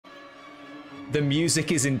The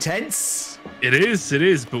music is intense. It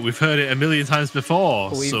is, but we've heard it a million times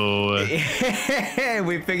before, so we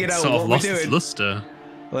figured out sort what of we're lost doing. its luster.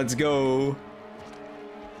 Let's go.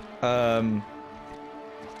 I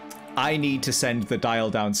need to send the dial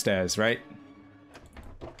downstairs, right?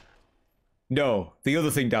 No, the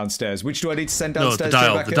other thing downstairs. Which do I need to send downstairs? No, to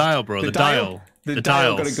Rebecca? the dial, bro. The dial. The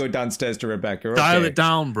dial gotta go downstairs to Rebecca. Dial okay. it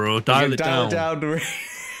down, bro. Dial it down.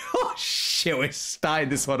 Oh shit, we're starting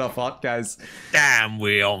this one off hot, guys. Damn,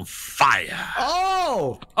 we're on fire.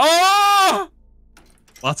 Oh! Oh!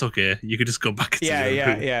 Well, that's okay. You could just go back into the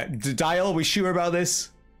room. Yeah. The dial, we sure about this?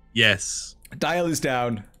 Yes. Dial is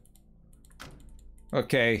down.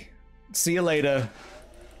 Okay. See you later.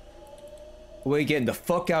 We're getting the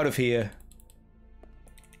fuck out of here.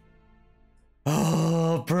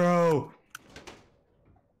 Oh, bro.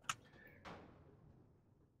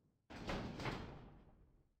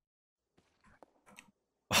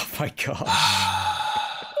 Oh my god.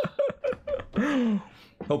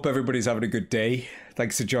 Hope everybody's having a good day.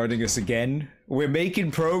 Thanks for joining us again. We're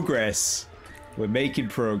making progress. We're making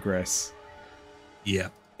progress. Yeah.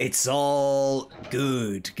 It's all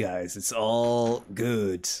good, guys. It's all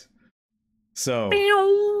good. So.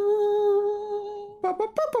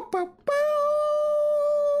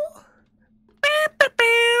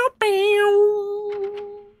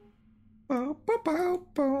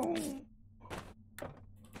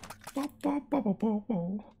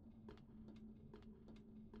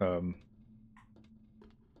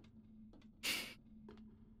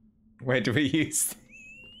 Where do we use?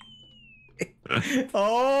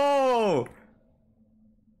 Oh,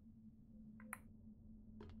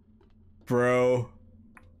 bro.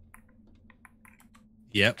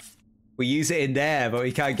 Yep. We use it in there, but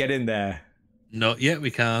we can't get in there. Not yet. We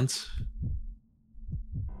can't.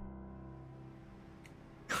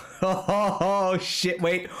 Oh shit!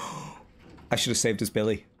 Wait, I should have saved us,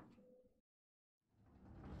 Billy.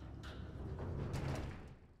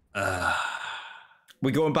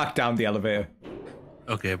 We're going back down the elevator.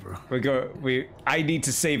 Okay, bro. I need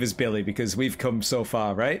to save us, Billy, because we've come so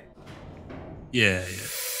far, right? Yeah.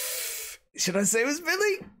 Should I save us,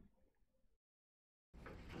 Billy?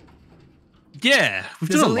 Yeah.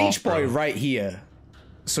 There's a leech boy right here,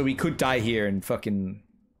 so we could die here and fucking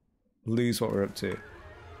lose what we're up to.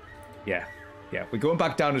 Yeah. We're going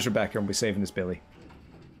back down as Rebecca, and we're saving us, Billy.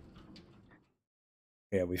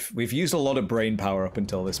 Yeah, we've used a lot of brain power up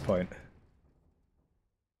until this point.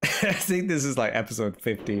 I think this is like episode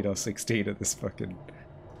 15 or 16 of this fucking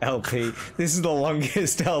LP. This is the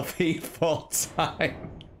longest LP of all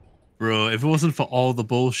time. Bro, if it wasn't for all the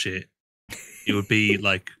bullshit, it would be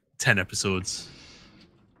like 10 episodes.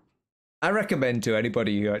 I recommend to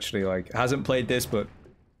anybody who actually like hasn't played this but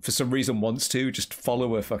for some reason wants to, just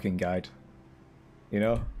follow a fucking guide. You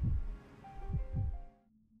know?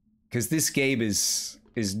 Because this game is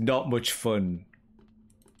not much fun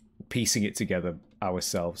piecing it together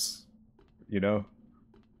ourselves, you know?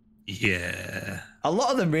 Yeah. A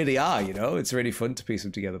lot of them really are, you know? It's really fun to piece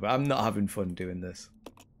them together, but I'm not having fun doing this.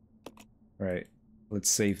 Right. Let's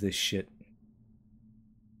save this shit.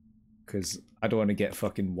 Because I don't want to get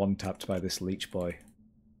fucking one-tapped by this leech boy.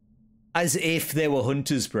 As if they were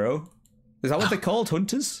hunters, bro. Is that what they're called?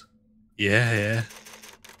 Hunters? Yeah.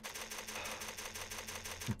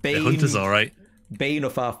 Bane, the hunters, alright. Bane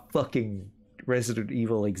of our fucking Resident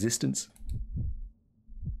Evil existence.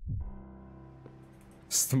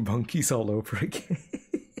 It's the monkeys all over again.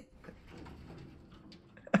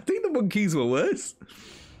 I think the monkeys were worse.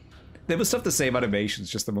 They must have the same animations,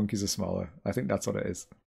 just the monkeys are smaller. I think that's what it is.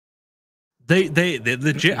 They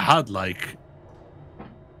legit had like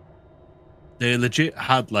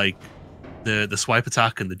the swipe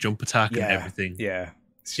attack and the jump attack and everything. Yeah.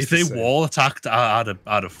 If they wall attacked, I'd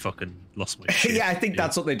have fucking lost my shit. Yeah, I think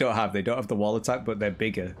that's what they don't have. They don't have the wall attack, but they're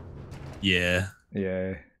bigger. Yeah.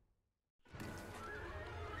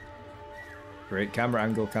 Great camera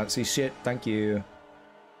angle, can't see shit. Thank you.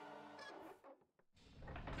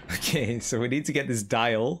 Okay, so we need to get this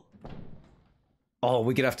dial. Oh,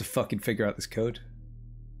 we're gonna have to fucking figure out this code.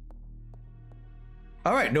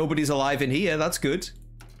 Alright, nobody's alive in here. That's good.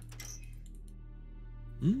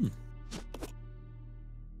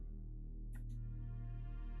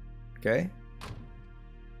 Okay.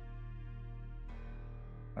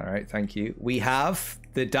 Alright, thank you. We have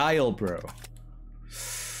the dial, bro.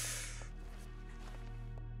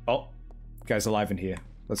 Oh, guy's alive in here.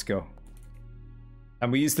 Let's go.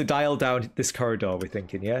 And we use the dial down this corridor, we're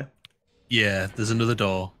thinking, yeah? Yeah, there's another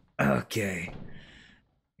door. Okay.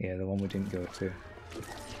 Yeah, the one we didn't go to.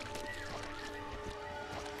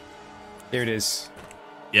 Here it is.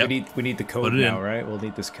 Yep. We need the code now, right? We'll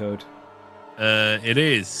need this code. It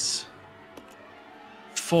is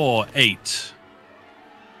 4, 8.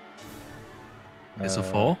 It's a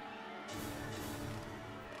 4.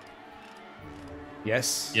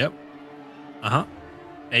 Yes. Yep.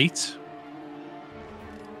 8.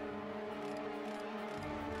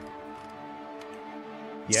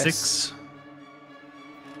 Yes. 6.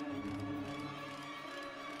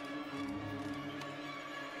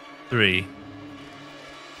 3.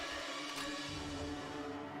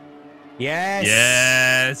 Yes.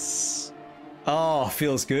 Yes. Oh,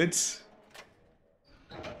 feels good.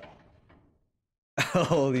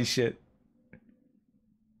 Holy shit.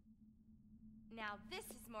 Now this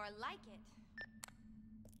is more like it.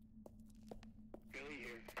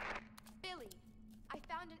 Billy, I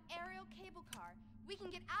found an aerial cable car. We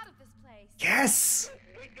can get out of this place. Yes.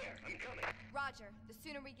 Wait there, I'm coming. Roger. The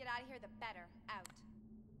sooner we get out of here, the better. Out.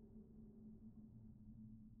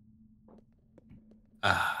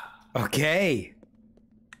 Okay.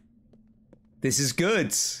 This is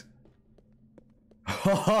good.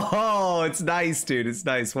 Oh, it's nice, dude. It's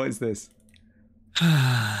nice. What is this?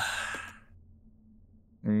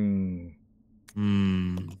 We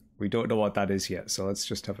don't know what that is yet, so let's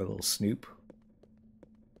just have a little snoop.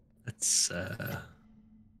 It's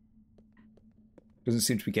Doesn't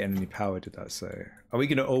seem to be getting any power, did that say? Are we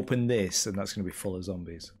going to open this and that's going to be full of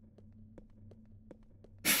zombies?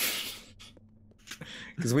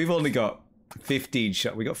 Because we've only got 15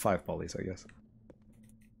 shots. We got 5 volleys, I guess.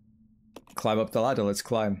 Climb up the ladder. Let's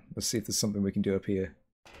climb. Let's see if there's something we can do up here.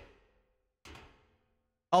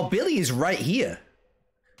 Oh, Billy is right here.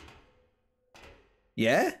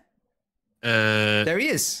 Yeah? There he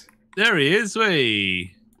is. There he is.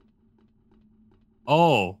 Wait.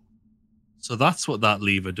 Oh. So that's what that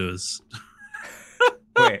lever does.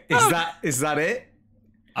 Wait, is that it?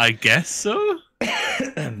 I guess so.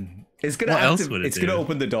 It's gonna What else would it it's do? gonna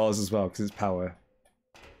open the doors as well because it's power.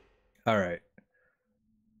 All right.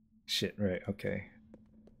 Shit. Right. Okay.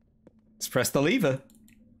 Let's press the lever.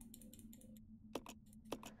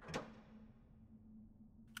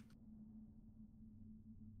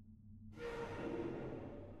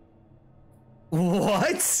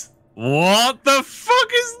 What? What the fuck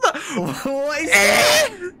is that? What is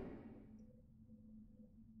that?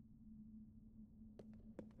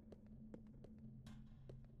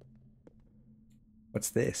 What's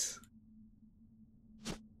this?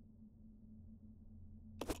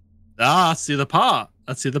 Ah, that's the other part.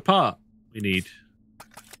 That's the other part we need.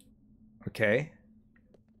 Okay.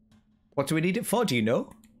 What do we need it for? Do you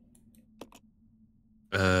know?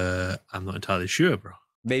 I'm not entirely sure, bro.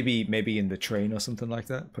 Maybe in the train or something like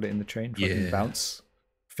that. Put it in the train. Fucking Yeah. bounce.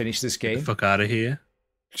 Finish this Get game. the fuck out of here.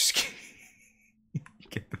 Just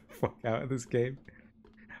get the fuck out of this game.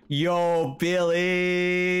 Yo,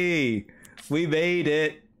 Billy! We made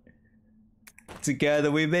it.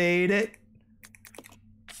 Together we made it.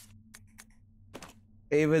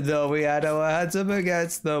 Even though we had our hands up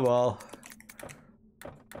against the wall.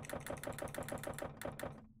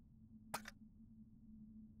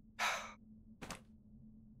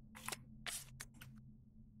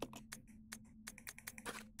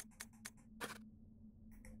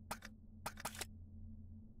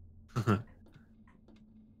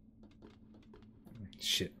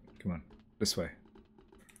 Shit, come on. This way.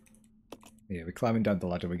 Yeah, we're climbing down the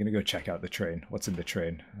ladder. We're gonna go check out the train. What's in the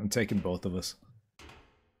train? I'm taking both of us.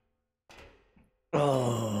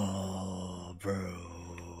 Oh,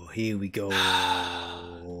 bro. Here we go,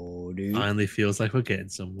 dude. Finally feels like we're getting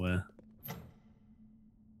somewhere.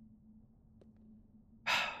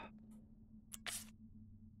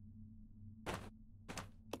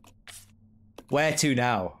 Where to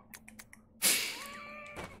now?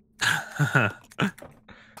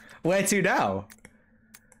 Where to now?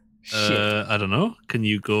 Shit. I don't know. Can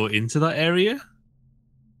you go into that area?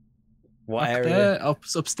 What Up area? there?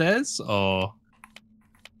 Upstairs? Or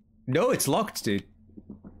No, it's locked, dude.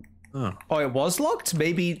 oh. Oh, it was locked?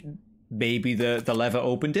 Maybe the lever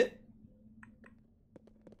opened it?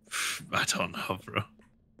 I don't know, bro.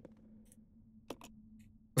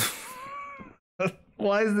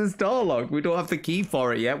 Why is this door locked? We don't have the key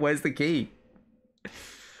for it yet. Where's the key?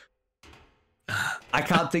 I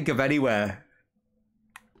can't think of anywhere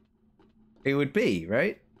it would be,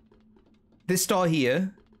 right? This door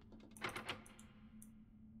here.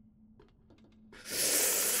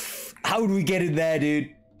 How do we get in there,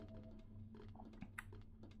 dude?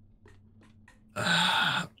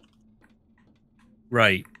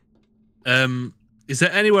 Right. Is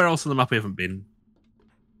there anywhere else on the map we haven't been?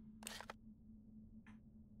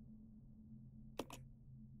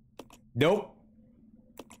 Nope.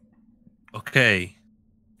 Okay.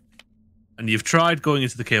 And you've tried going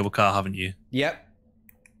into the cable car, haven't you? Yep.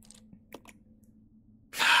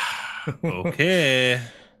 Okay.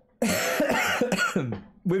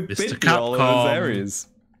 We've Mr. been through all of Capcom. those areas.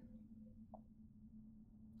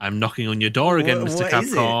 I'm knocking on your door again, Mr. What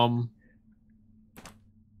is it? Capcom.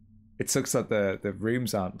 It sucks that the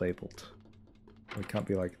rooms aren't labeled. We can't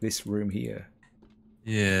be like, this room here.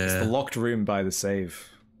 It's the Yeah. locked room by the save.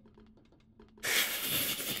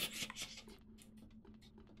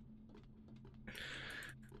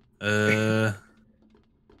 Because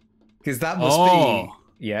that must be...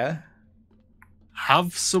 Yeah?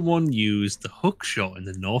 Have someone use the hook shot in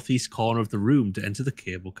the northeast corner of the room to enter the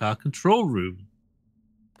cable car control room.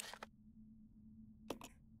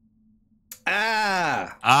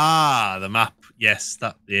 Ah! The map. Yes,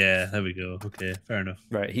 that. Yeah, there we go. Okay, fair enough.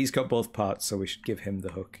 Right, he's got both parts, so we should give him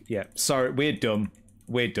the hook. Yeah, sorry, we're dumb.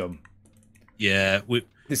 We're dumb. Yeah, We're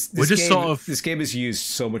just game, sort of. This game has used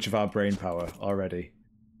so much of our brain power already.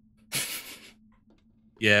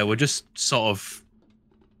 Yeah, we're just sort of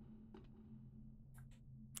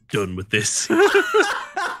done with this. Alright,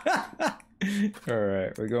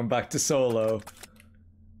 we're going back to solo.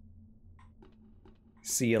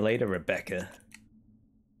 See you later, Rebecca.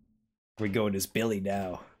 We're going as Billy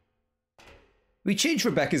now. We changed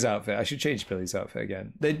Rebecca's outfit. I should change Billy's outfit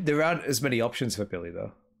again. There aren't as many options for Billy,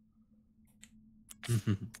 though.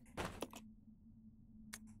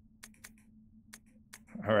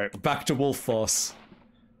 Alright, back to Wolf Force.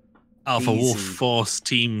 Alpha Wolf Easy. Force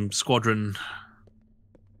Team Squadron.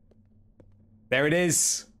 There it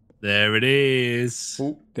is. There it is.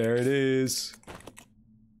 Oh, there it is.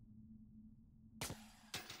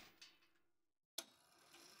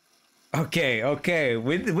 Okay, okay.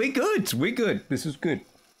 We're good. We're good. This is good.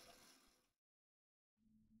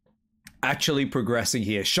 Actually progressing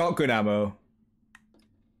here. Shotgun ammo.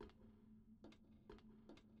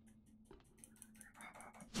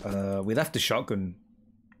 We left the shotgun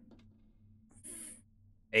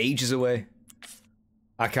ages away.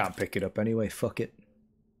 I can't pick it up anyway. Fuck it.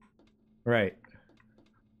 Right.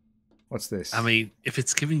 What's this? I mean, if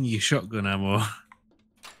it's giving you shotgun ammo.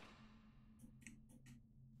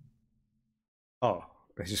 Oh,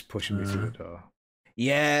 it's just pushing me through the door.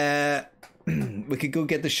 Yeah. We could go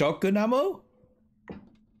get the shotgun ammo?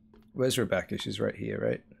 Where's Rebecca? She's right here,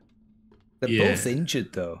 right? They're both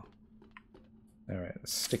injured, though. Alright,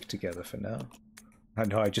 let's stick together for now. I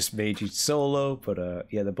know I just made you solo, but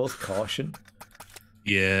yeah, they're both caution.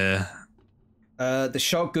 Yeah. The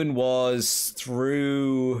shotgun was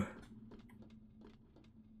through...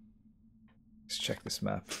 Let's check this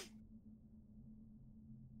map.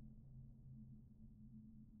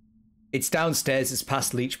 It's downstairs, it's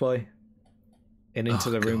past Leech Boy. And into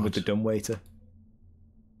the room with the dumbwaiter.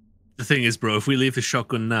 The thing is, bro, if we leave the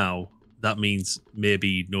shotgun now, that means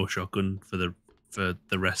maybe no shotgun for the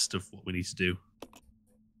rest of what we need to do.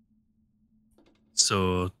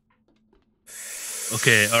 So,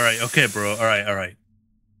 okay, all right, okay, bro, all right.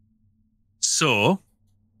 So,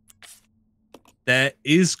 there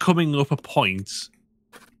is coming up a point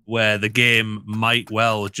where the game might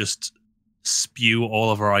well just spew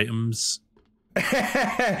all of our items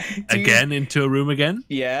again into a room again.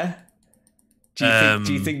 Yeah. Do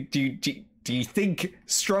you think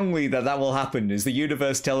strongly that will happen? Is the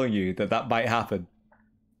universe telling you that might happen?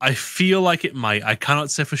 I feel like it might. I cannot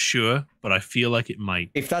say for sure, but I feel like it might.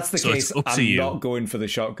 If that's the So case, it's up to I'm you. not going for the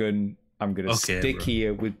shotgun. I'm gonna stick bro.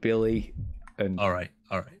 here with Billy, and All right.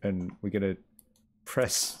 and we're gonna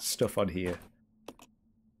press stuff on here.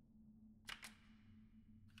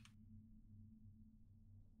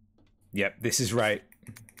 Yep, this is right.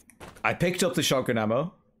 I picked up the shotgun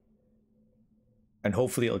ammo. And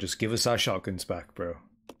hopefully it'll just give us our shotguns back, bro.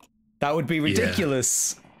 That would be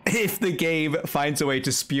ridiculous if the game finds a way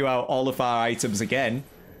to spew out all of our items again.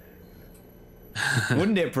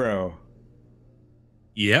 Wouldn't it, bro?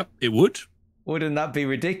 Yep, it would. Wouldn't that be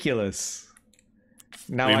ridiculous?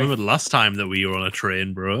 Now I remember the last time that we were on a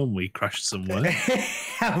train, bro, and we crashed somewhere.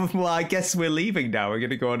 Well, I guess we're leaving now. We're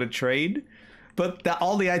going to go on a train. But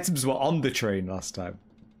all the items were on the train last time.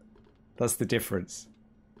 That's the difference.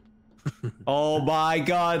 Oh my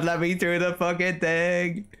god, let me through the fucking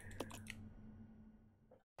thing.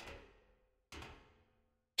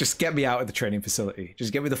 Just get me out of the training facility.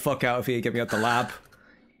 Just get me the fuck out of here. Get me out the lab.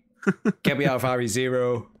 Get me out of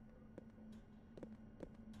RE0.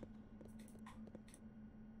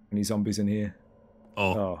 Any zombies in here?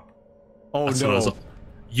 Oh That's no.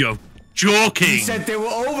 You're joking! You said they were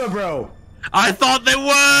over, bro! I thought they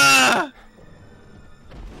were!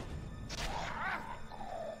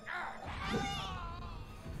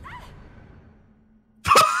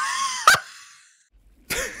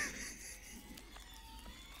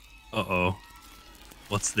 Uh-oh.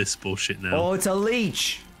 What's this bullshit now? Oh, it's a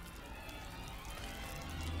leech.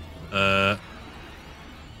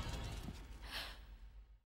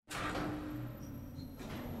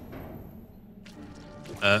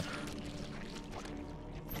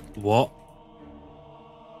 What?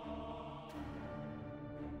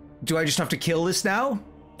 Do I just have to kill this now?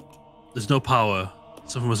 There's no power.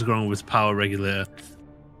 Something was wrong with power regulator.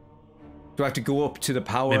 Do I have to go up to the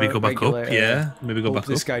power? Maybe go back regulator? up. Yeah. Maybe go Hope back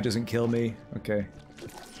this up. guy doesn't kill me. Okay.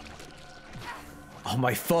 Oh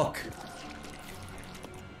my fuck.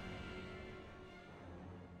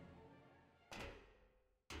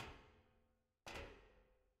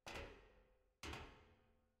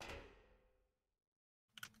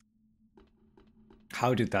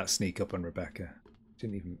 How did that sneak up on Rebecca?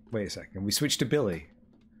 Didn't even... Wait a second. We switched to Billy.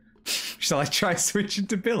 Shall I try switching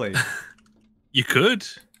to Billy? You could.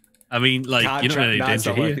 I mean, like, Can't you're not in any nah, it's danger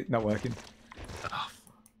not here. working. Not working.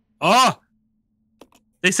 Oh!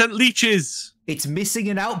 They sent leeches! It's missing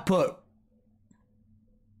an output.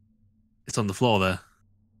 It's on the floor there.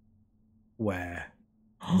 Where?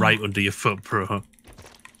 Right under your foot, bro.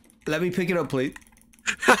 Let me pick it up, please.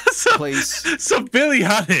 so, Please. So Billy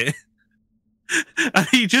had it. And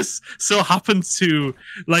he just so happened to,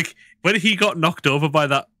 like, when he got knocked over by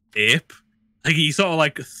that ape, like, he sort of,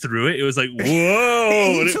 like, threw it. It was like, whoa!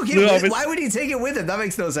 He and took flew it off with, his- why would he take it with him? That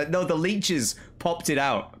makes no sense. No, the leeches popped it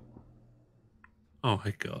out. Oh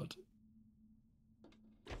my god.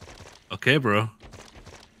 Okay, bro.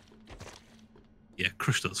 Yeah,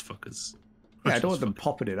 crush those fuckers. Yeah, I Crush don't want those them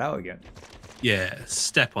popping it out again. Yeah,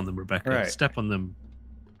 step on them, Rebecca. Right. Step on them.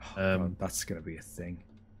 God, that's gonna be a thing.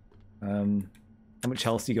 How much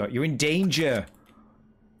health do you got? You're in danger.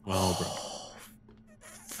 Well,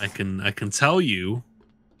 bro. I can tell you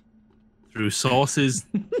through sources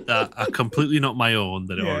that are completely not my own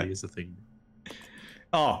that it Yeah. already is a thing.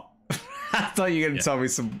 Oh, I thought you were gonna Yeah. tell me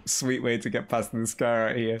some sweet way to get past this guy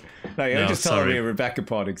right here. No, you're No, just telling sorry. me a Rebecca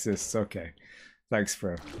pod exists. Okay, thanks,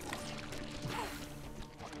 bro.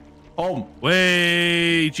 Oh,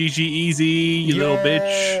 Way, GG easy, you little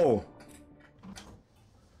bitch. yo!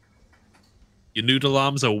 Your noodle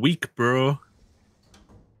arms are weak, bro.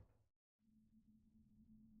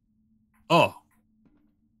 Oh.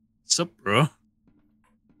 Sup, bro?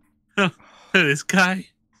 This guy.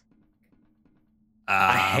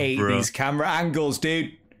 I hate bro. these camera angles,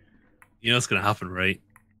 dude. You know what's gonna happen, right?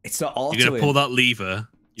 It's not auto. You're gonna pull that lever.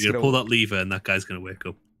 It's You're gonna gonna- pull that lever, and that guy's gonna wake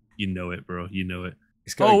up. You know it, bro. You know it.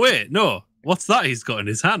 It's gonna- Oh wait, no. What's that he's got in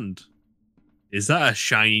his hand? Is that a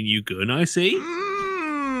shiny new gun I see?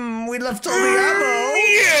 We left all the ammo.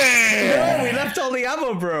 Yeah. No, we left all the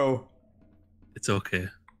ammo, bro. It's okay.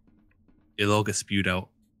 It'll all get spewed out.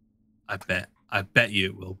 I bet. I bet you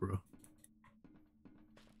it will, bro.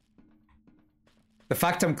 The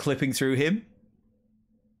fact I'm clipping through him,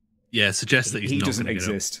 Yeah, suggests that he's he not doesn't gonna get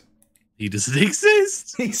out. exist. He doesn't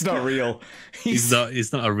exist. He's not real. He's not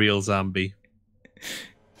a real zombie.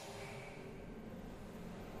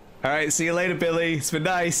 All right, see you later, Billy. It's been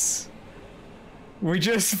nice. We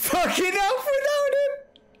just fucking off without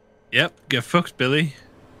him. Yep, get fucked, Billy.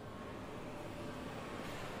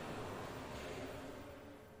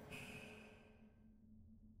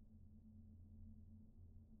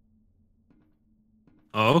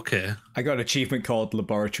 Oh, okay. I got an achievement called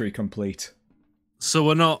Laboratory Complete. So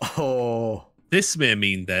we're not. Oh, This may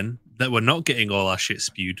mean then that we're not getting all our shit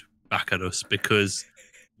spewed back at us because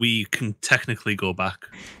we can technically go back.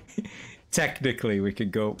 technically we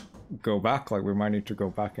could go back. Like we might need to go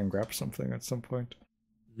back and grab something at some point.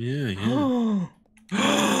 Yeah, yeah.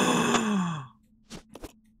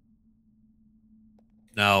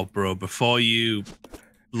 Now, bro, before you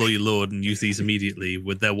blow your load and use these immediately,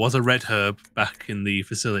 there was a red herb back in the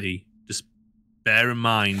facility. Just bear in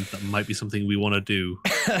mind that might be something we want to do.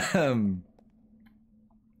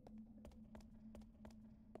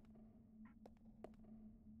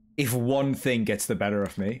 If one thing gets the better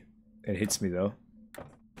of me, it hits me though.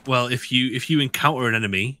 Well, if you encounter an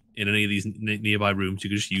enemy in any of these nearby rooms, you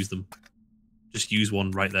can just use them. Just use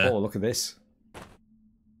one right there. Oh, look at this.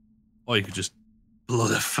 Or you could just blow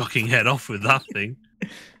their fucking head off with that thing.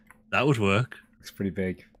 That would work. It's pretty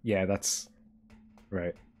big. Yeah, that's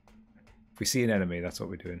right. If we see an enemy, that's what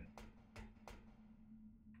we're doing.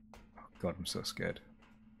 Oh god, I'm so scared.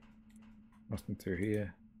 Nothing through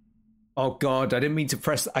here. Oh god, I didn't mean to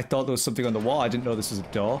press. I thought there was something on the wall. I didn't know this was a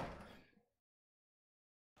door.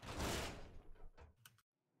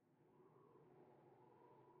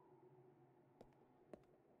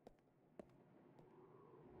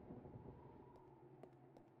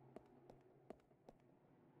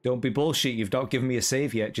 Don't be bullshit. You've not given me a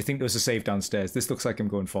save yet. Do you think there was a save downstairs? This looks like I'm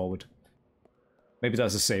going forward. Maybe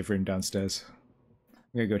there's a save room downstairs.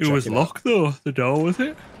 I'm gonna go check It was locked though. The door, was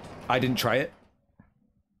it? I didn't try it.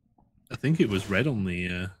 I think it was red on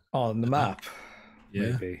the. On the map.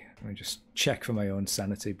 Yeah. Maybe. Let me just check for my own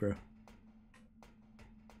sanity, bro.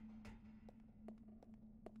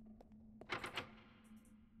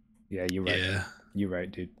 Yeah, you're right. Yeah. You're right,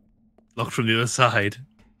 dude. Locked from the other side.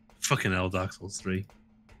 Fucking hell, Dark Souls 3.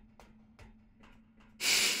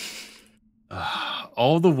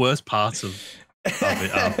 All the worst parts of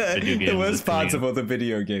video games. The worst parts of other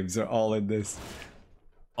video games are all in this.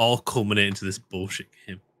 All culminate into this bullshit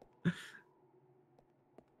game.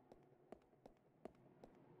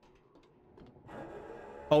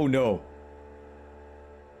 Oh no.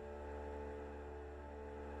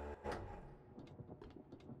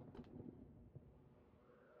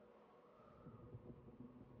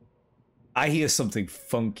 I hear something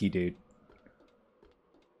funky, dude.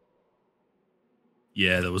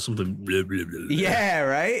 Yeah, there was something. Blah, blah, blah, blah. Yeah,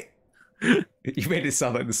 right? You made it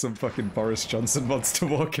sound like there's some fucking Boris Johnson monster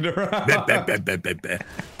walking around. Bah, bah, bah, bah, bah, bah.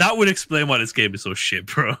 That would explain why this game is so shit,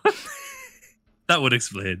 bro. That would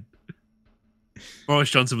explain. Boris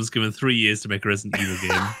Johnson was given 3 years to make a Resident Evil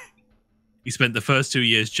game. He spent the first 2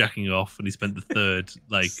 years jacking off, and he spent the third,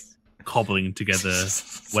 like, cobbling together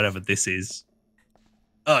whatever this is.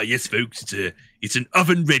 Oh, yes, folks, it's an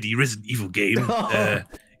oven-ready Resident Evil game.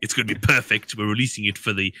 It's going to be perfect. We're releasing it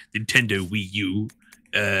for the Nintendo Wii U.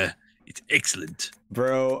 It's excellent.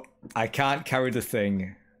 Bro, I can't carry the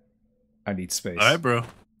thing. I need space. All right, bro.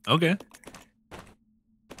 Okay.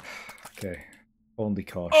 Okay. Only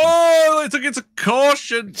caution. Oh, it's a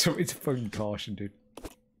caution. It's a fucking caution, dude.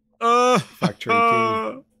 Uh, Factory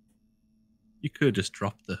key. You could just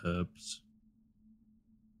drop the herbs.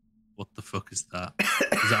 What the fuck is that?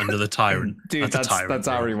 Is that another tyrant? Dude, that's a tyrant. that's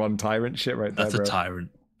RE1 tyrant shit right there, That's bro. a tyrant.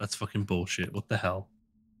 That's fucking bullshit. What the hell?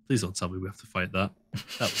 Please don't tell me we have to fight that.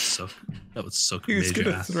 That would suck. That would suck. Who's major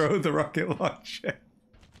gonna ass. throw the rocket launcher?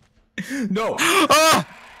 No!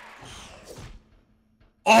 Ah!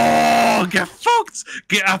 Oh, get fucked!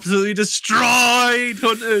 Get absolutely destroyed,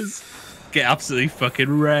 hunters! Get absolutely fucking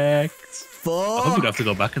wrecked. I hope we Fuck! don't have to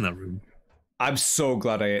go back in that room. I'm so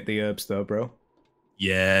glad I ate the herbs though, bro.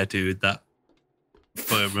 Yeah, dude, that.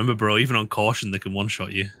 But remember, bro, even on caution, they can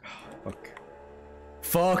one-shot you. Fuck.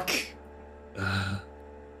 Fuck!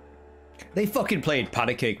 They fucking played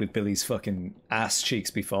patty cake with Billy's fucking ass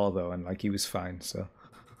cheeks before though, and like he was fine, so.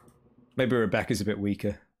 Maybe Rebecca's a bit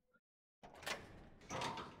weaker.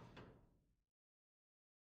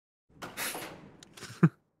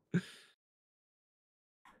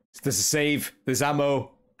 There's a save, there's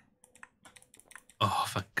ammo. Oh,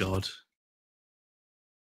 thank God.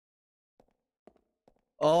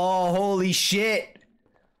 Oh, holy shit!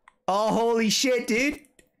 Oh, holy shit, dude!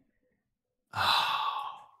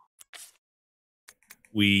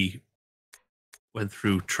 We went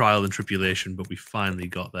through trial and tribulation, but we finally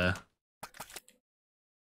got there.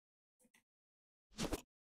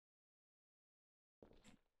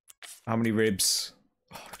 How many ribs?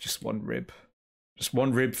 Oh, just one rib. Just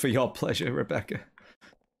one rib for your pleasure, Rebecca.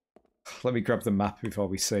 Let me grab the map before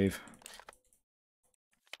we save.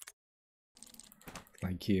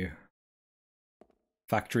 Thank you.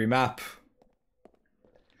 Factory map.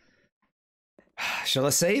 Shall I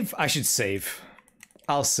save? I should save.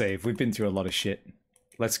 I'll save. We've been through a lot of shit.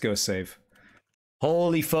 Let's go save.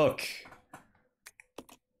 Holy fuck.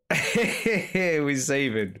 We're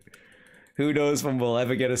saving. Who knows when we'll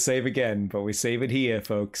ever get a save again, but we're saving here,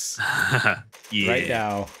 folks. Yeah. Right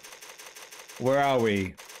now. Where are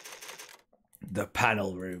we? The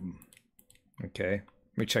panel room. Okay.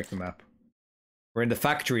 Let me check the map. We're in the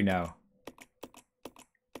factory now.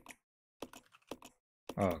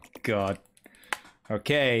 Oh, God.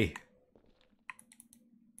 Okay.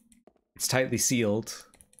 It's tightly sealed.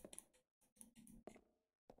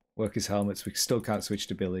 Workers' helmets. We still can't switch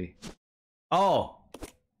to Billy. Oh!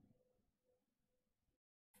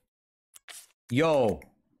 Yo!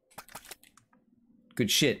 Good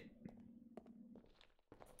shit.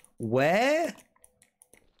 Where?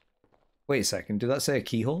 Wait a second. Did that say a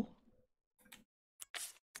keyhole?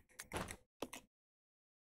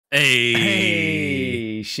 Hey!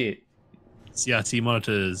 Hey! Shit. CRT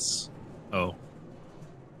monitors. Oh.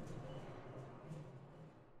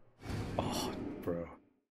 Oh, bro.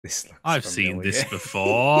 This looks I've seen familiar. this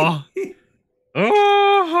before.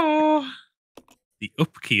 Oh! The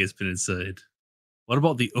up key has been inserted. What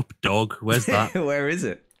about the up dog? Where's that? Where is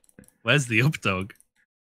it? Where's the up dog?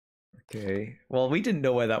 Okay. Well, we didn't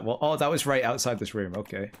know where that was. Oh, that was right outside this room.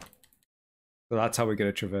 Okay. So that's how we're going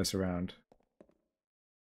to traverse around.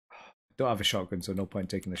 Don't have a shotgun, so no point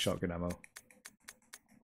taking the shotgun ammo.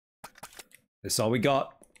 That's all we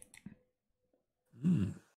got.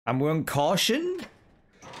 And we're on caution.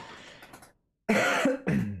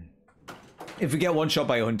 If we get one shot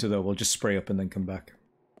by a hunter, though, we'll just spray up and then come back.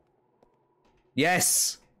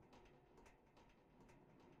 Yes!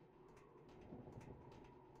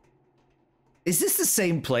 Is this the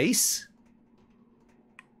same place?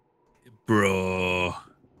 Bro.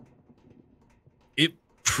 It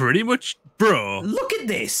pretty much... Bro. Look at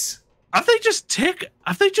this! Have they just...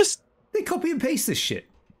 They copy and paste this shit.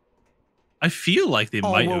 I feel like they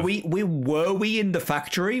might have. Were we in the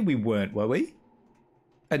factory? We weren't, were we?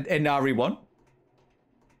 In RE1?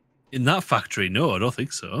 In that factory, no, I don't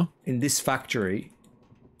think so. In this factory?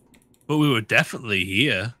 But we were definitely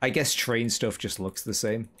here. I guess train stuff just looks the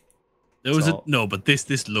same. There was no, but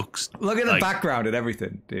this looks. Look at the background and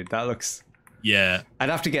everything, dude. That looks. Yeah. I'd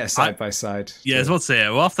have to get a side by side. Yeah, I was about to say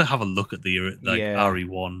we'll have to have a look at the Yeah.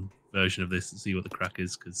 RE1 version of this and see what the crack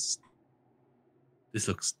is, because this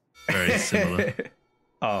looks very similar.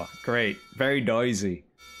 Oh, great! Very noisy.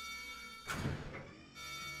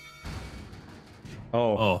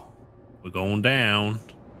 Oh, we're going down.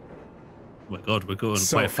 Oh my god, we're going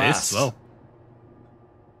so quite fast fast as well.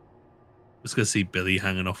 Just gonna see Billy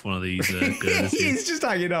hanging off one of these girders here. He's just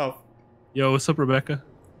hanging off. Yo, what's up, Rebecca?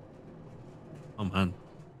 Oh man,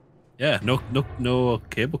 yeah, no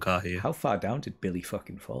cable car here. How far down did Billy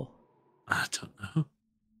fucking fall? I don't know.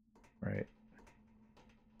 Right.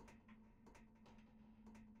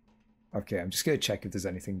 Okay, I'm just gonna check if there's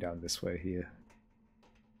anything down this way here.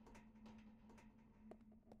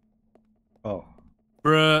 Oh.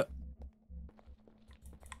 Bruh.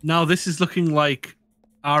 Now this is looking like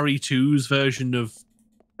RE2's version of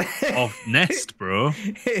Nest, bro.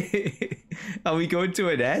 Are we going to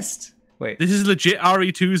a nest? Wait. This is legit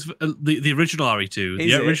RE2's, the original RE2.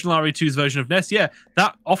 Is it? Original RE2's version of Nest. Yeah,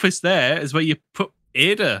 that office there is where you put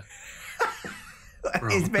Ada.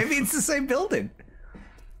 Maybe it's the same building.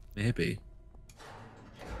 Maybe.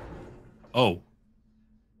 Oh.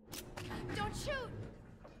 Don't shoot!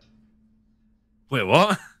 Wait,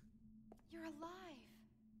 what? You're alive.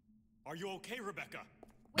 Are you okay, Rebecca?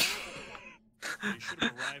 Where is it? You should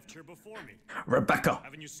have arrived here before me. Rebecca.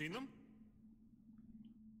 Haven't you seen them?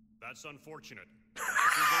 That's unfortunate. If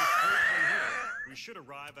we go straight from here, we should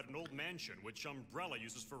arrive at an old mansion which Umbrella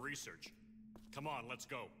uses for research. Come on, let's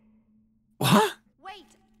go. What?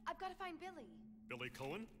 Wait, I've got to find Billy. Billy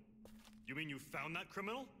Cohen? You mean you found that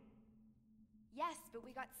criminal? Yes, but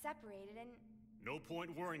we got separated and... No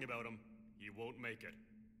point worrying about him. He won't make it.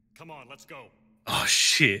 Come on, let's go. Oh,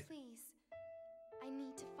 shit. Please, I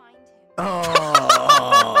need to find him.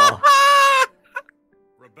 Oh.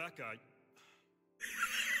 Rebecca.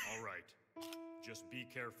 All right. Just be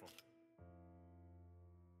careful.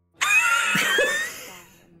 Saw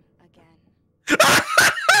him again.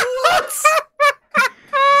 What?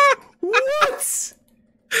 What?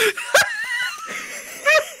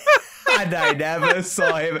 And I never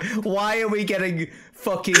saw him. Why are we getting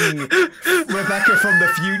fucking Rebecca from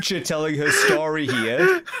the future telling her story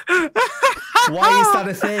here? Why is that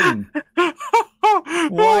a thing?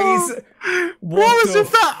 Why is... What was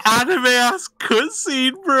with that anime ass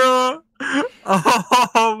cutscene, bro?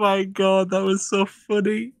 Oh my god, that was so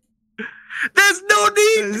funny. There's no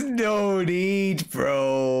need! There's no need,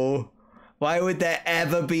 bro. Why would there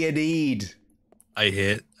ever be a need? I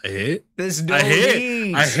hate it. There's no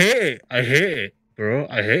need. need. I hate it, bro.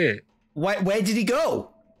 I hate it. Where did he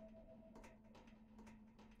go?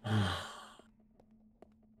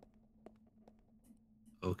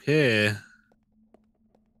 Okay.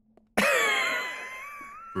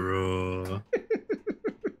 Bro.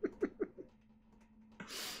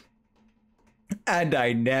 And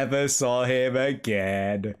I never saw him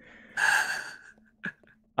again.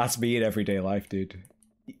 That's me in everyday life, dude.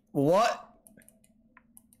 What?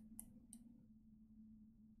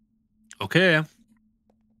 Okay.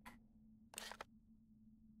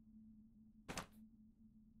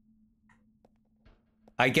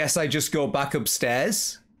 I guess I just go back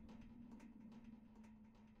upstairs.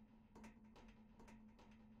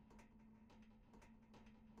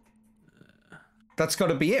 That's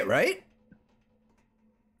gotta be it, right?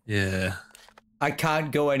 Yeah. I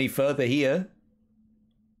can't go any further here.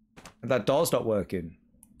 That door's not working.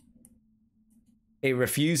 It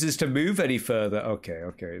refuses to move any further. Okay,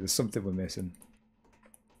 okay. There's something we're missing.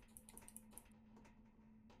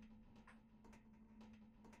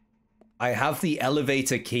 I have the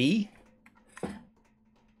elevator key. Let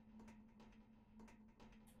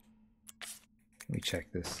me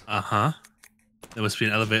check this. Uh-huh. There must be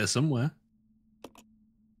an elevator somewhere.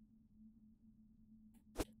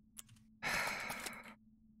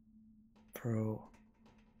 Bro.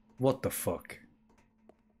 What the fuck?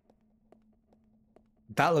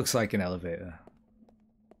 That looks like an elevator.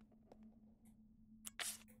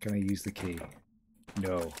 Can I use the key?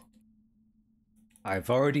 No. I've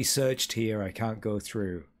already searched here. I can't go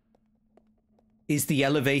through. Is the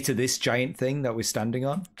elevator this giant thing that we're standing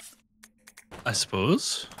on? I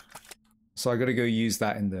suppose. So I gotta go use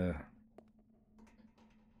that in the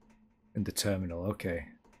terminal. Okay.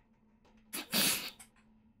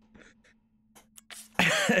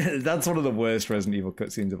 That's one of the worst Resident Evil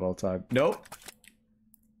cutscenes of all time. Nope.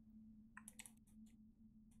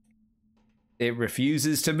 It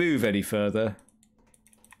refuses to move any further.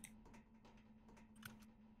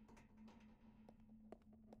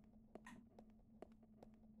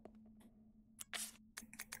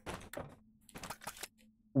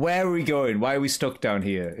 Where are we going? Why are we stuck down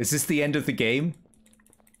here? Is this the end of the game?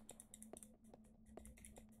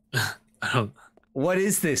 I don't. What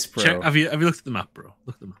is this, bro? Check, have you looked at the map, bro?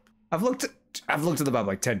 Look at the map. I've looked at the map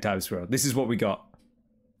like 10 times, bro. This is what we got.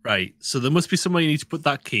 Right. So there must be somewhere you need to put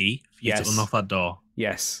that key for you Yes. to unlock that door.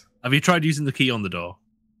 Yes. Have you tried using the key on the door?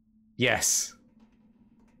 Yes.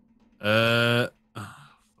 Oh,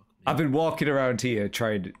 I've been walking around here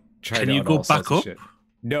trying Can it you on go all sorts back of up? shit.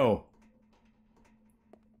 No.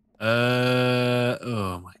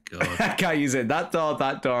 Oh my god. I can't use it. That door,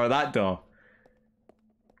 that door, that door.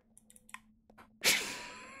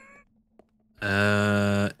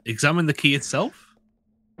 Examine the key itself.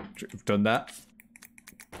 I've done that.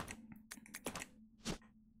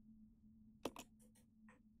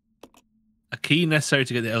 A key necessary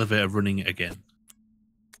to get the elevator running again.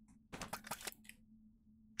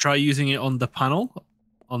 Try using it on the panel.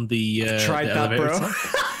 On the Tried the that, elevator bro.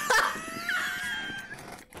 itself.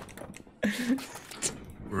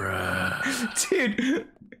 Bruh. Dude.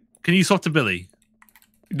 Can you swap to Billy?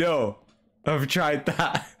 No. I've tried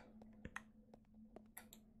that.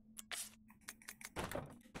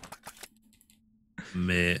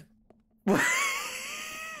 Mate.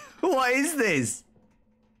 What is this?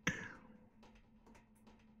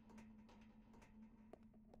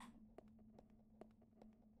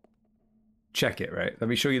 Check it, right? Let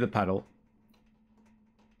me show you the panel.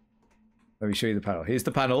 Let me show you the panel. Here's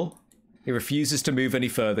the panel. It refuses to move any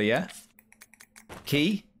further, yeah?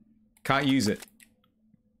 Key? Can't use it.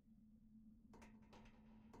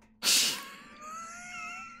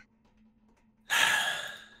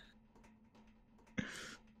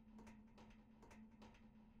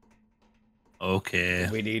 Okay.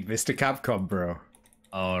 We need Mr. Capcom, bro.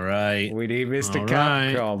 All right. We need Mr. All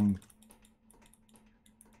right. Capcom.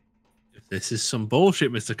 If this is some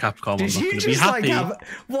bullshit, Mr. Capcom, Did I'm not you going to be just like happy.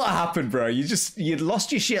 what happened, bro? You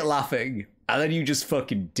lost your shit laughing, and then you just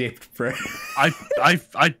fucking dipped, bro.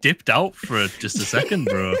 I dipped out for just a second,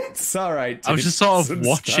 bro. It's all right. I was just sort of It's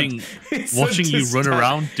watching It's you run understand-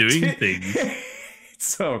 around doing things.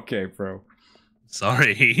 It's okay, bro.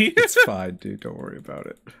 Sorry. It's fine, dude. Don't worry about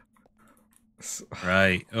it.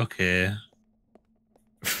 Right. Okay.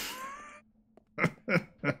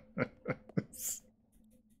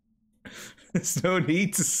 There's no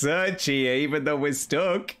need to search here, even though we're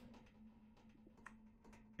stuck.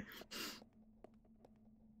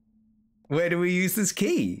 Where do we use this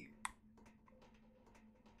key?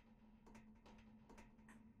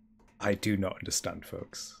 I do not understand,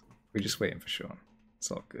 folks. We're just waiting for Sean. It's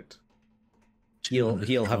all good.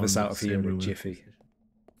 He'll have us out of here in a jiffy.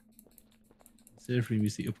 Save room,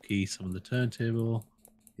 use the up key, summon the turntable.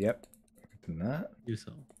 Yep. Done that. Do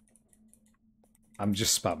so. I'm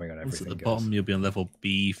just spamming on Once everything. at the guys. bottom, you'll be on level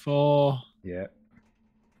B4. Yeah.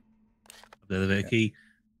 The elevator key.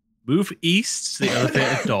 Move east to the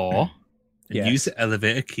elevator door and Yes. use the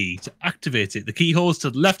elevator key to activate it. The keyhole's to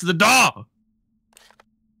the left of the door.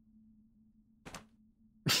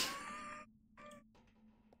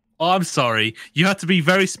 Oh, I'm sorry. You had to be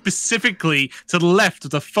very specifically to the left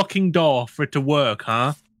of the fucking door for it to work,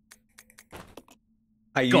 huh?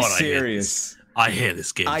 Are you God, I hate serious? I hate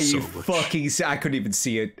this game Are so you much. fucking? I couldn't even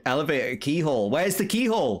see an elevator keyhole. Where's the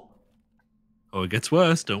keyhole? Oh, it gets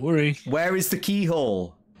worse. Don't worry. Where is the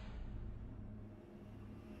keyhole?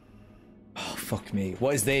 Oh, fuck me.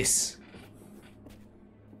 What is this?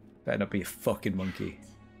 Better not be a fucking monkey.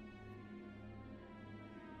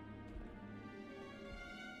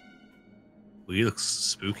 Well, he looks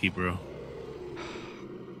spooky, bro.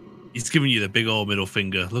 He's giving you the big old middle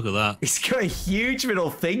finger. Look at that. He's got a huge middle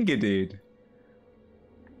finger, dude.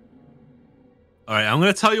 All right, I'm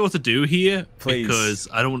going to tell you what to do here. Please. Because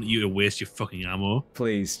I don't want you to waste your fucking ammo.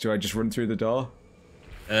 Please, do I just run through the door?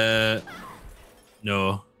 No.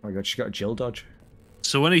 Oh my god, she got a Jill dodge.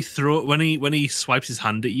 So when he swipes his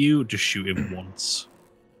hand at you, just shoot him once.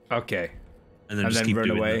 Okay. and then And just then keep run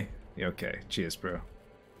doing away. Yeah, okay, cheers, bro.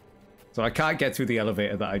 So I can't get through the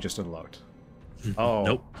elevator that I just unlocked. that. Oh.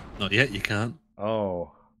 Nope, not yet. You can't.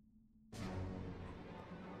 Oh.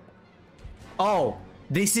 Oh,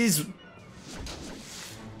 this is...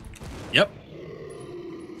 Yep.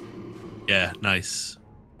 Yeah, nice.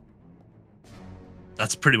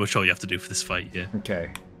 That's pretty much all you have to do for this fight. Yeah.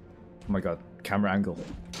 Okay. Oh my god, camera angle.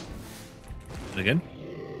 And again,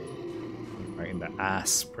 Right in the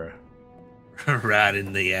ass, bro. right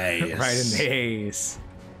in the ass. Right in the ace.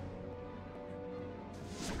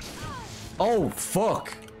 Oh,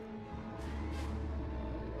 fuck.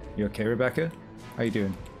 You okay, Rebecca? How you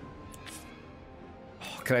doing?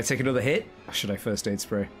 Oh, can I take another hit? Or should I first aid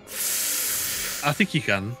spray? I think you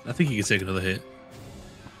can. I think you can take another hit.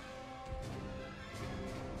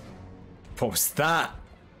 What was that?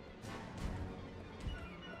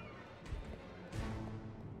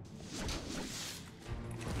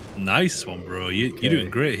 Nice one, bro. You're Okay. doing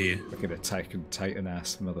great here. Look at a Titan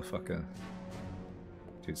ass motherfucker.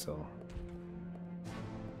 Dude, so.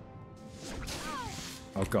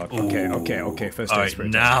 Oh god. Okay, okay, okay. First All aid right, spray.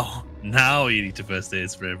 now you need to first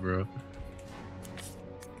aid spray, bro.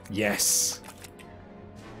 Yes.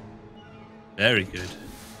 Very good.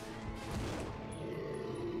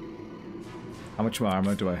 How much more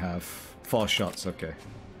armor do I have? 4 shots. Okay.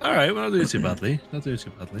 All right, we're not doing too badly. Not doing too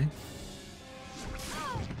badly.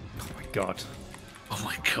 Oh my god. Oh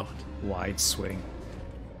my god. Wide swing.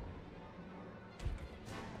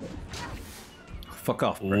 Fuck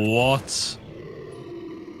off, bro. What?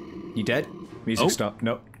 You dead? Music Oh. stop.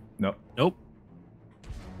 Nope. Nope. Nope.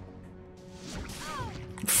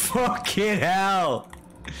 Fucking hell!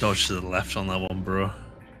 Dodge to the left on that one, bro.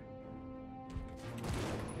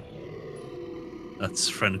 That's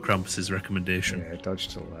friend Krampus's recommendation. Yeah, dodge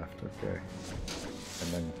to the left. Okay.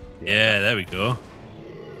 And then Yeah, there we go.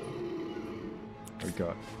 we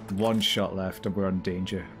got 1 shot left, and we're on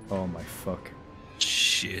danger. Oh my fuck!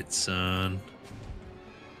 Shit, son.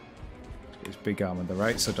 There's big arm on the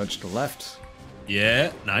right, so dodge to the left,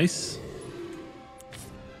 Yeah, nice.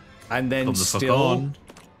 and then Come the fuck still on.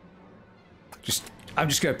 I'm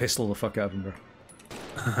just gonna pistol the fuck out of him, bro.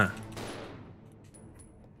 I'm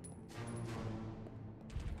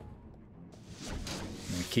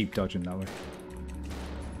gonna keep dodging that way.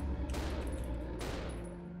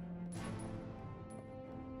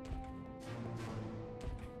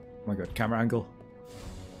 Oh my god, camera angle.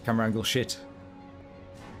 Camera angle shit.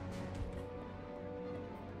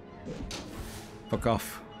 Fuck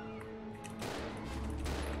off.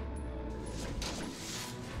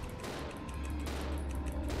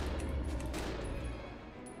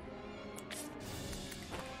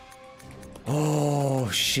 Oh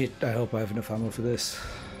shit, I hope I have enough ammo for this.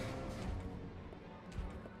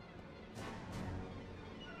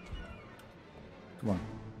 Come on,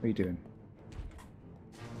 what are you doing?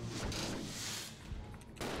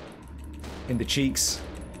 In the cheeks.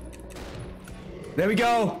 There we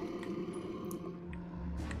go!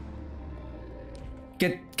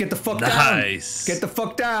 Get the fuck down! Nice. Get the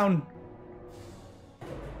fuck down!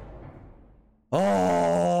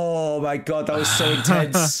 Oh my god, that was so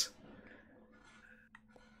intense.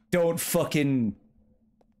 Don't fucking...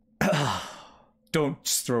 Don't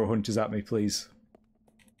just throw hunters at me, please.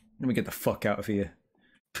 Let me get the fuck out of here.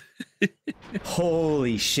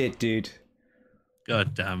 Holy shit, dude.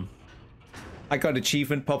 God damn. I got an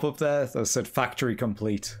achievement pop up there that said factory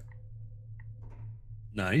complete.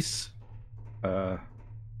 Nice.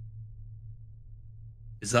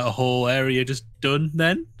 Is that a whole area just done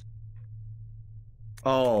then?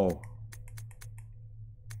 Oh.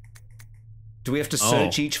 Do we have to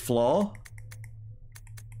search each floor?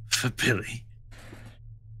 For Billy.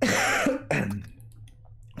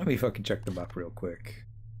 Let me fucking check the map real quick.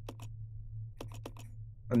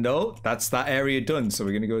 No, that's that area done, so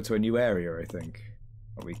we're gonna go to a new area, I think.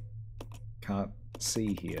 But we can't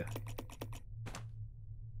see here.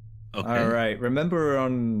 Okay. Alright, remember we're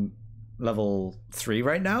on level 3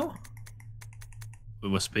 right now? We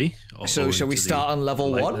must be. Or So going shall we to the start on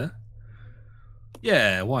level light 1? there.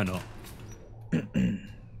 Yeah, why not?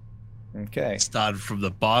 Okay. Start from the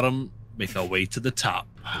bottom, make our way to the top.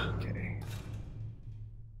 Okay.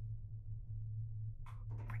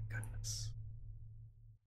 My goodness.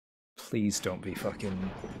 Please don't be fucking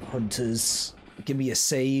hunters. Give me a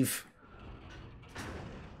save.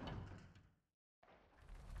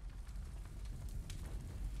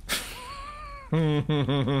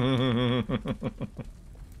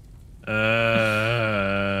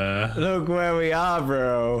 Look where we are,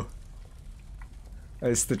 bro.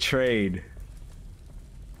 It's the trade.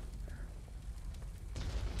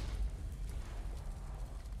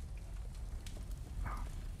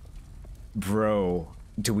 Bro,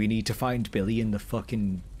 do we need to find Billy in the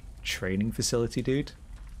fucking training facility, dude?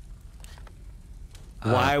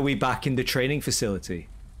 Why are we back in the training facility?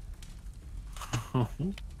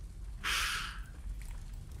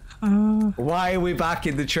 Why are we back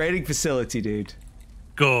in the training facility, dude?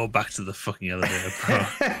 Go back to the fucking elevator, bro.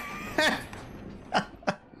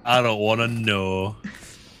 I don't want to know.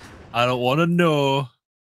 I don't want to know.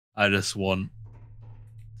 I just want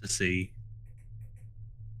to see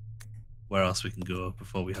where else we can go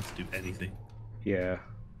before we have to do anything. Yeah.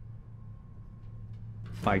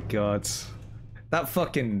 My god. That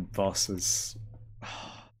fucking boss is...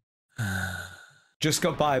 just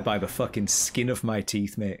got by the fucking skin of my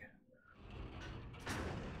teeth, mate.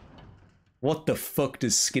 What the fuck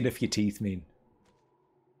does skin of your teeth mean?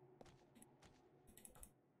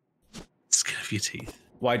 Skin of your teeth.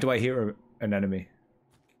 Why do I hear an enemy?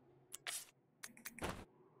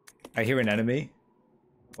 I hear an enemy?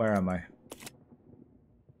 Where am I?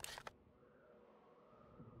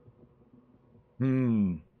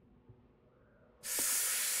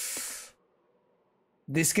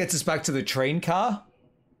 This gets us back to the train car?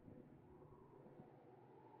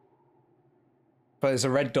 But there's a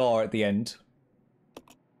red door at the end.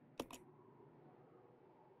 Do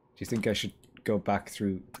you think I should go back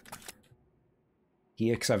through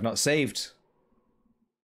here? Because I've not saved.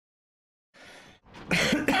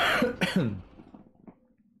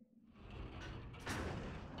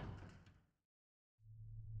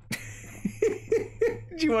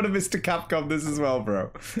 Do you want to Mr. Capcom this as well,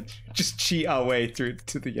 bro? Just cheat our way through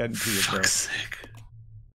to the end here, bro. Fuck's sake.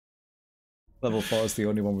 Level 4 is the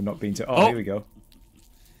only one we've not been to. Oh, here we go.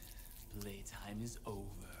 Playtime is over.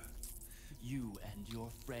 You and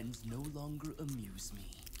your friends no longer amuse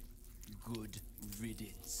me. Good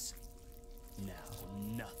riddance. Now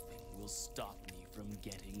nothing will stop me from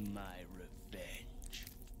getting my revenge.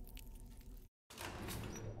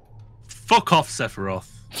 Fuck off, Sephiroth.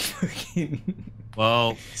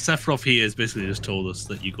 Well, Sephiroth here has basically just told us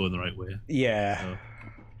that you go in the right way. Yeah. So.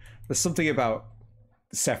 There's something about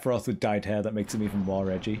Sephiroth with dyed hair that makes him even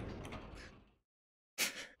more edgy.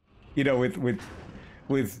 You know,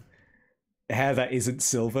 with hair that isn't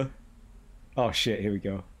silver. Oh shit, here we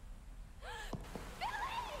go.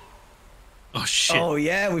 Oh shit. Oh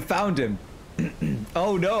yeah, we found him.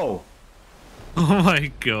 Oh no. Oh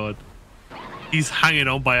my god. He's hanging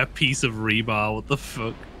on by a piece of rebar. What the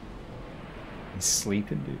fuck? He's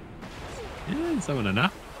sleeping, dude. Yeah, he's having a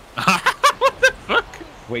nap. What the fuck?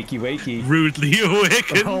 Wakey wakey. Rudely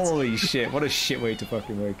awakened. Holy shit, what a shit way to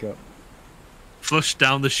fucking wake up. Flush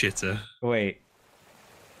down the shitter. Wait.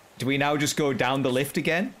 Do we now just go down the lift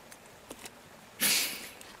again?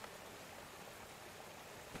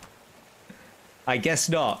 I guess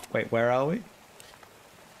not. Wait, where are we?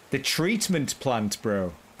 The treatment plant,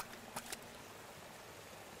 bro.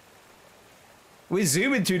 We're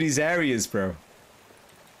zooming through these areas, bro.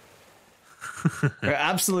 We're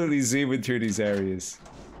absolutely zooming through these areas.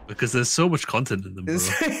 Because there's so much content in them, bro.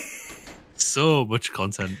 So much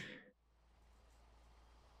content.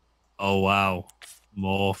 Oh, wow.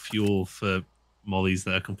 More fuel for mollies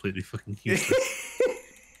that are completely fucking useless.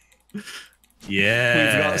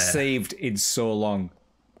 Yeah. We've not saved in so long.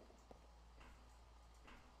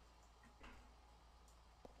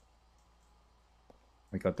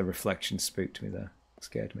 I got the reflection spooked me there.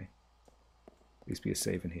 Scared me. Please be a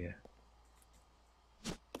save in here.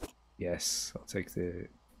 Yes, I'll take the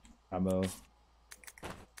ammo.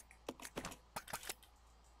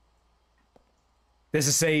 There's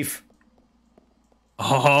a save.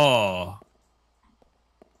 Oh.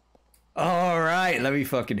 Alright, let me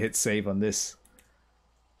fucking hit save on this.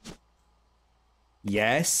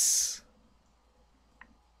 Yes.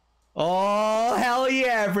 Oh, hell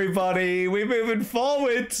yeah, everybody. We're moving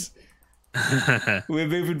forward. We're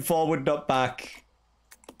moving forward, not back.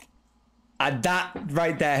 And that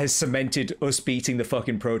right there has cemented us beating the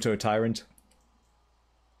fucking Proto-Tyrant.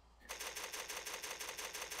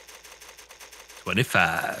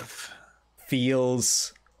 25.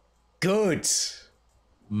 Feels good.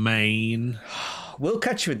 Main. We'll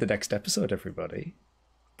catch you in the next episode, everybody.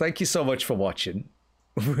 Thank you so much for watching.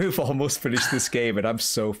 We've almost finished this game and I'm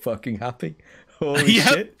so fucking happy. Holy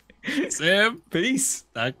shit. Same. Peace.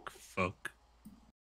 Thank